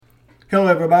Hello,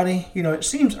 everybody. It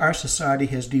seems our society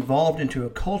has devolved into a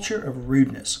culture of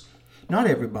rudeness. Not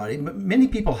everybody, but many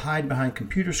people hide behind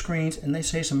computer screens and they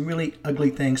say some really ugly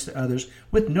things to others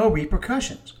with no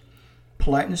repercussions.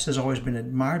 Politeness has always been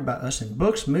admired by us in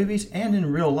books, movies, and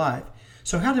in real life.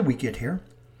 So how did we get here?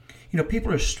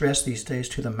 People are stressed these days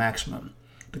to the maximum.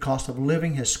 The cost of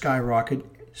living has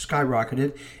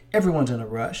skyrocketed. Everyone's in a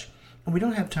rush, and we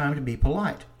don't have time to be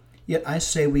polite. Yet I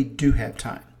say we do have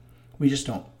time. We just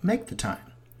don't make the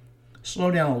time.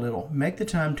 Slow down a little. Make the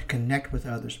time to connect with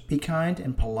others. Be kind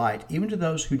and polite, even to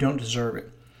those who don't deserve it.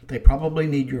 They probably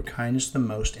need your kindness the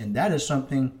most, and that is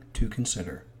something to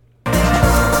consider.